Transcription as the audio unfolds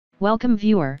Welcome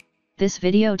viewer, this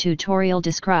video tutorial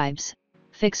describes,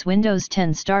 fix Windows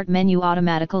 10 Start menu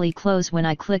automatically close when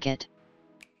I click it.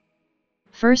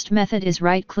 First method is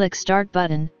right-click Start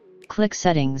button, click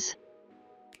Settings.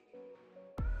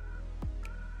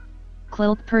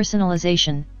 Click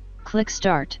Personalization, click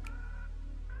Start.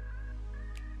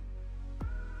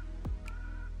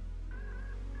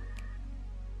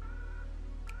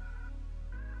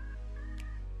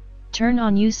 Turn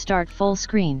on Use Start Full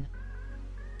Screen.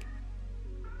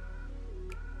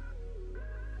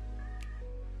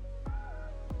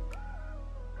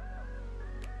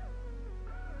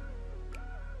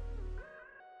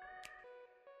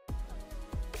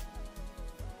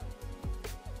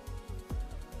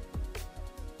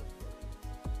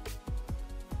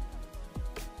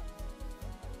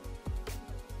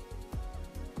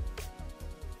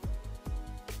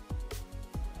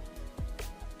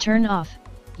 Turn off,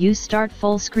 Use Start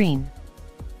Full Screen.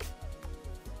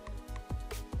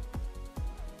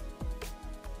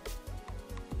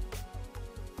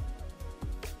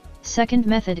 Second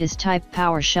method is type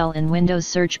PowerShell in Windows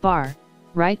search bar,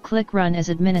 right-click Run as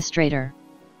administrator.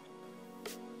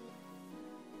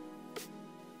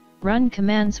 Run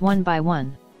commands one by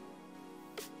one.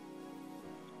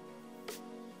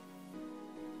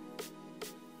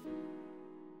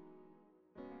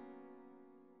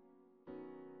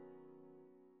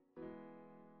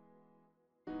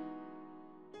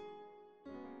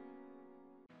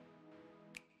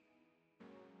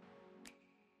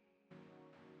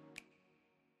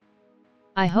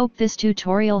 I hope this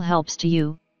tutorial helps to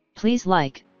you. Please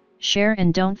like, share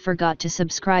and don't forget to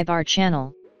subscribe our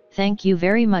channel. Thank you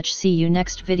very much. See you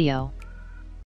next video.